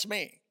said, that's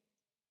me.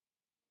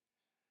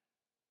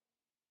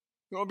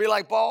 You want to be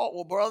like Paul?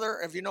 Well, brother,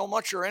 if you know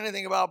much or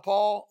anything about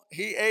Paul,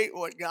 he ate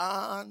what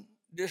God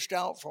dished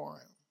out for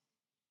him.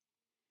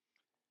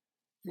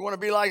 You want to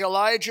be like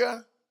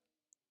Elijah,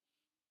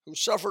 who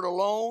suffered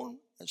alone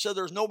and said,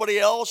 there's nobody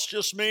else,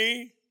 just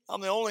me.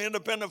 I'm the only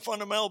independent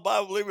fundamental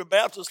Bible-believing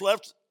Baptist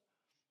left.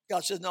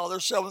 God says, no,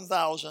 there's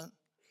 7,000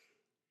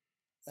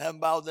 that haven't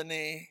bowed the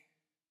knee.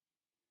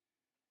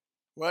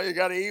 Well, you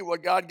got to eat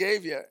what God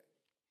gave you.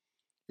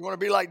 You want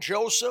to be like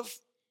Joseph?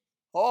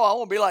 Oh, I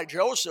want to be like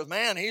Joseph.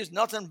 Man, he's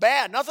nothing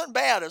bad. Nothing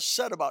bad is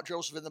said about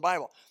Joseph in the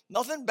Bible.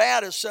 Nothing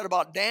bad is said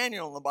about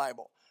Daniel in the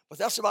Bible. But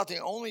that's about the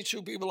only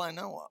two people I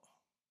know of.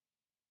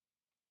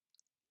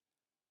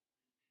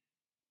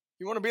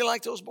 You want to be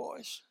like those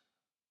boys?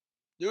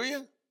 Do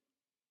you?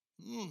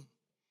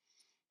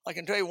 I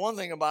can tell you one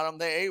thing about them.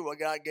 They ate what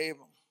God gave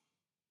them.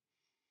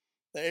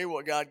 They ate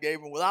what God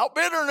gave them without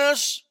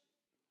bitterness.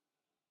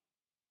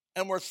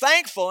 And we're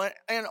thankful.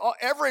 And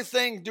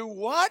everything, do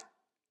what?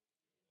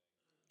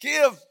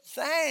 Give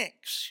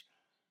thanks.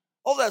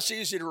 Oh, that's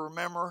easy to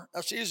remember.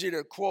 That's easy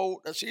to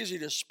quote. That's easy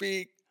to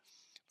speak.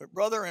 But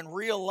brother, in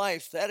real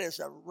life, that is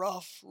a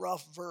rough,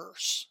 rough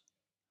verse.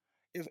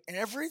 If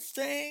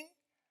everything,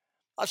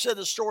 I've said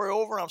the story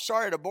over, and I'm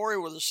sorry to bore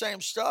you with the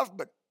same stuff,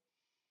 but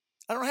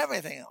I don't have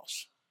anything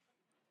else.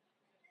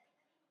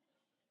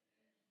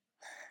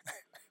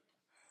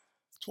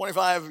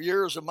 25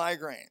 years of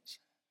migraines.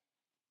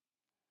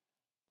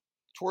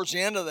 Towards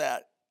the end of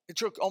that, it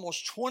took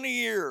almost 20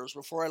 years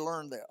before I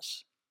learned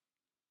this.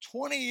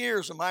 20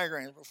 years of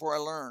migraines before I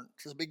learned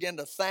to begin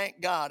to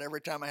thank God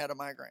every time I had a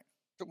migraine.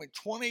 It took me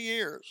 20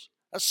 years.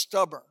 That's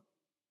stubborn.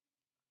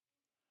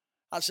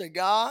 I said,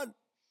 God,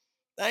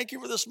 thank you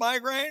for this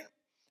migraine.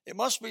 It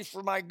must be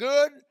for my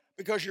good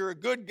because you're a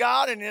good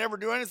God and you never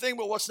do anything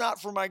but what's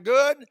not for my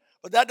good.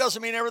 But that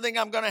doesn't mean everything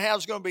I'm going to have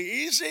is going to be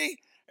easy.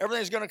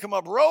 Everything's going to come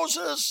up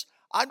roses.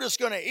 I'm just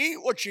going to eat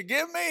what you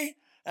give me.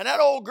 And that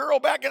old girl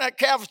back in that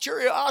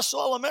cafeteria at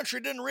Oslo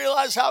Elementary didn't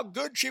realize how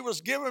good she was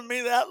giving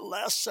me that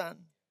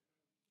lesson.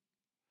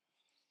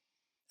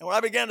 And when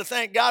I began to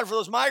thank God for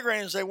those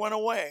migraines, they went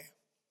away.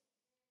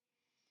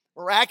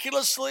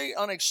 Miraculously,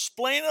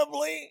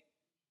 unexplainably,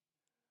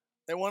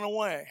 they went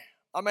away.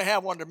 I may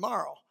have one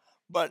tomorrow,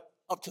 but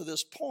up to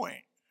this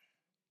point,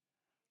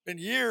 been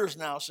years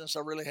now since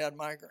I really had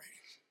migraines.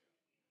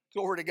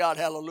 Glory to God,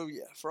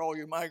 hallelujah, for all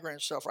you migraine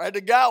sufferers. I had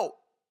the gout.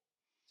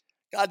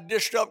 God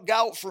dished up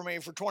gout for me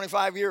for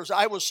 25 years.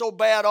 I was so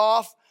bad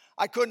off,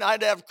 I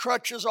had to have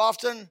crutches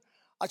often.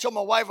 I told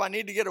my wife I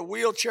need to get a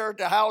wheelchair at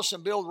the house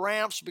and build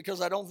ramps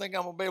because I don't think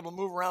I'm going to be able to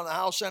move around the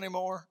house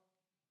anymore.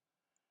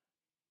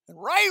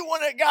 And right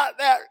when it got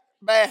that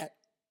bad,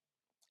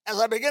 as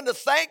I began to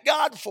thank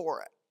God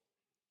for it,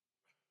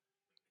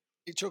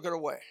 He took it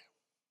away.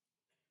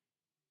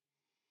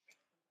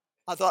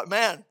 I thought,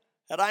 man,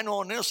 had I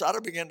known this, I'd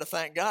have begun to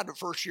thank God the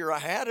first year I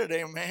had it,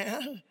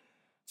 amen.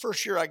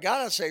 First year I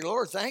got it, I'd say,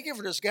 Lord, thank you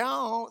for this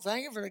gout.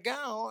 Thank you for the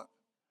gout.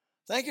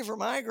 Thank you for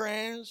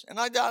migraines. And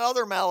I got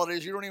other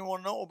maladies you don't even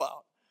want to know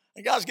about.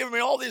 And God's given me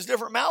all these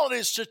different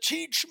maladies to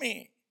teach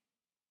me,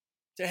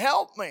 to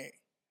help me,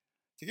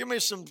 to give me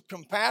some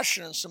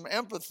compassion and some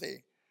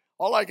empathy.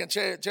 All I can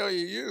tell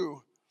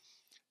you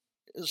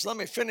is let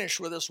me finish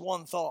with this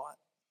one thought.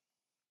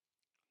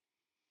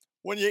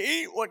 When you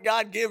eat what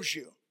God gives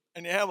you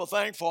and you have a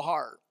thankful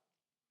heart,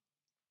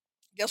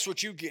 guess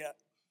what you get?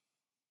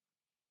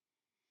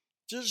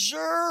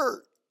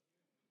 Dessert.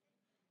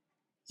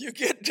 You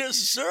get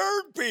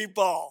dessert,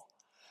 people.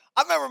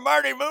 I remember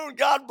Marty Moon,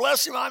 God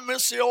bless him. I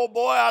miss the old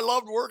boy. I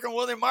loved working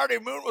with him. Marty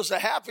Moon was a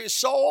happy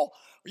soul.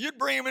 You'd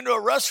bring him into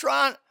a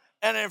restaurant,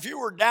 and if you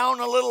were down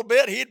a little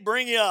bit, he'd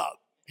bring you up.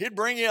 He'd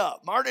bring you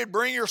up. Marty'd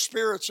bring your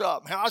spirits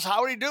up.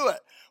 How would he do it?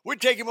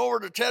 We'd take him over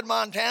to Ted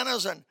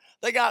Montana's, and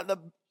they got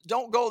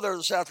don't go there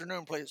this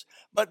afternoon, please.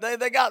 But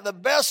they got the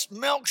best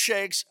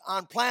milkshakes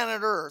on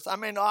planet Earth. I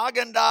mean,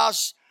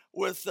 Häagen-Dazs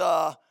with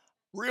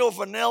real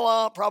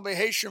vanilla, probably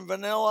Haitian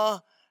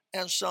vanilla,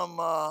 and some,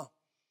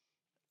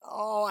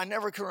 I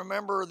never can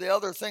remember the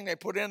other thing they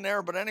put in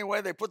there. But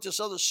anyway, they put this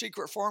other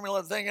secret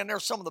formula thing in there,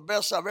 some of the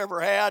best I've ever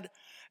had.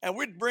 And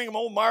we'd bring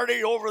old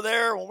Marty over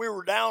there when we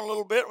were down a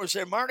little bit. We'd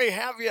say, Marty,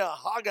 have you a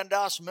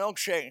Häagen-Dazs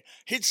milkshake?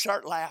 He'd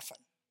start laughing.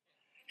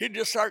 He'd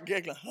just start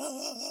giggling.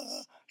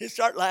 He'd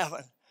start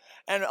laughing.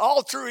 And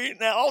all through eating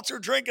that, all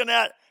through drinking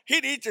that,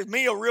 he'd eat the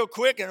meal real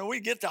quick, and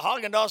we'd get the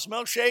Häagen-Dazs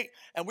milkshake,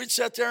 and we'd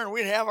sit there and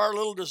we'd have our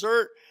little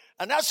dessert.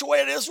 And that's the way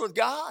it is with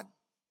God.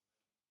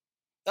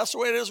 That's the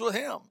way it is with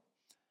him.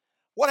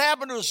 What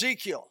happened to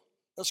Ezekiel?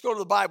 Let's go to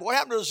the Bible. What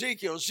happened to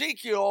Ezekiel?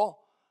 Ezekiel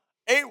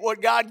ate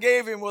what God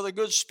gave him with a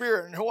good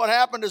spirit. And what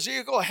happened to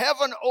Ezekiel?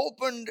 Heaven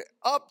opened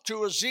up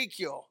to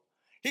Ezekiel.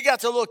 He got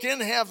to look in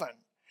heaven.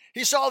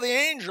 He saw the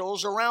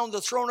angels around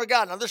the throne of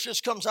God. Now, this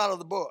just comes out of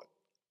the book.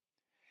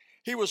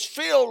 He was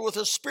filled with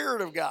the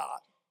Spirit of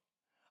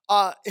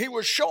God. He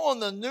was shown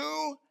the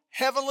new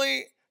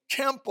heavenly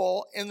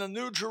temple in the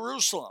New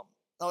Jerusalem.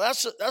 Now,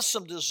 that's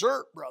some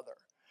dessert, brother.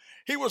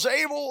 He was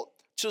able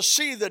to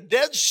see the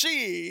Dead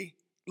Sea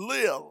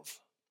live.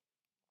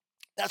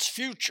 That's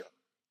future.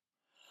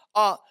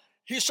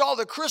 He saw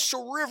the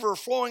crystal river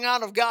flowing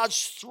out of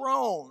God's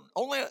throne.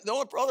 The only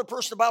other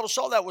person the Bible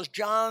saw that was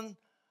John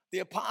the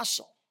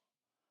Apostle.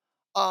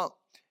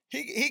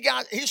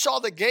 He saw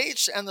the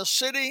gates and the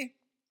city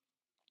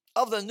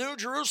of the New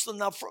Jerusalem.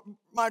 Now,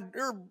 my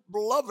dear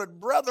beloved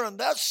brethren,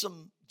 that's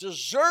some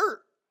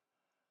dessert.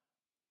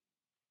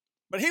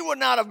 But he would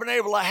not have been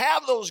able to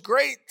have those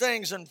great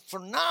things and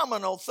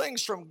phenomenal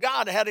things from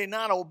God had he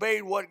not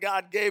obeyed what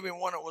God gave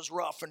him when it was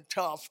rough and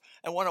tough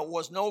and when it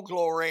was no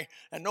glory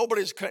and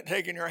nobody's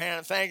taking your hand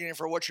and thanking you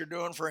for what you're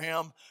doing for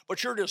him.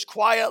 But you're just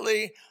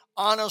quietly,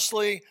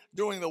 honestly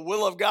doing the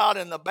will of God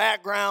in the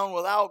background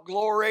without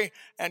glory,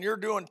 and you're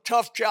doing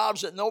tough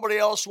jobs that nobody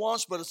else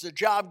wants, but it's the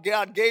job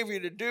God gave you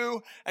to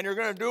do, and you're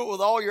going to do it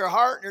with all your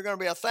heart, and you're going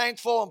to be a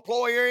thankful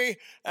employee,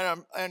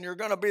 and you're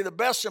going to be the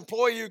best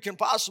employee you can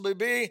possibly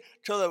be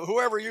to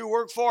whoever you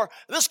work for.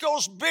 This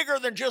goes bigger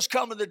than just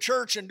coming to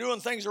church and doing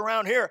things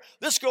around here.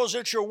 This goes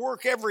at your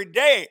work every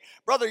day.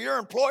 Brother, your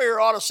employer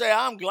ought to say,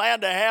 I'm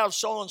glad to have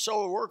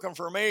so-and-so working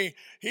for me.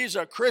 He's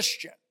a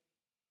Christian.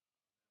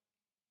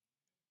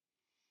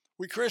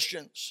 We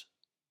Christians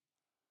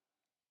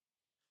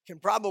can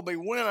probably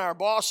win our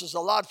bosses a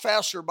lot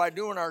faster by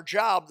doing our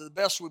job the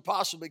best we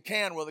possibly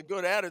can with a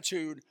good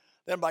attitude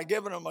than by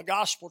giving them a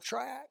gospel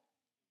tract.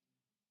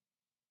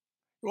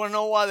 You want to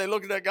know why they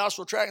look at that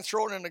gospel tract and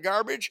throw it in the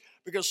garbage?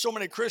 Because so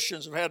many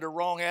Christians have had the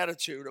wrong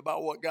attitude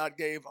about what God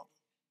gave them.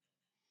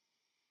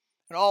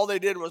 And all they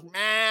did was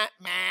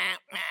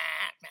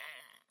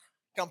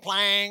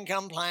complain.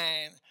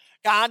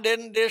 God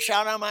didn't dish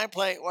out on my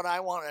plate what I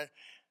wanted.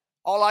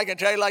 All I can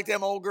tell you, like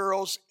them old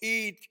girls,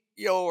 eat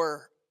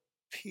your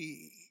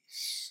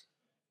peace.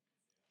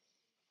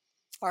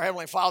 Our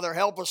Heavenly Father,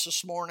 help us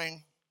this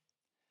morning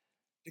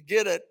to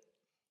get it,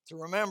 to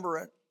remember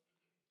it.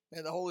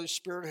 May the Holy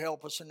Spirit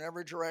help us in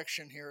every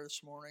direction here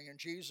this morning. In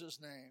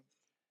Jesus' name,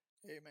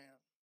 amen.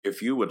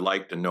 If you would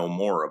like to know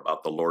more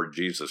about the Lord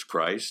Jesus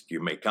Christ, you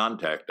may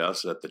contact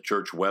us at the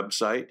church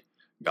website,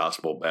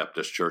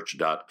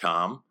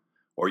 gospelbaptistchurch.com,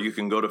 or you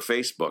can go to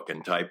Facebook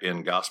and type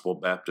in Gospel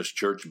Baptist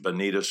Church,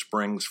 Bonita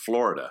Springs,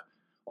 Florida.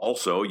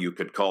 Also, you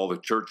could call the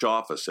church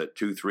office at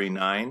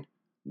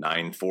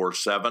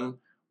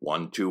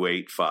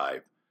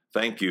 239-947-1285.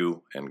 Thank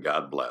you, and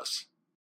God bless.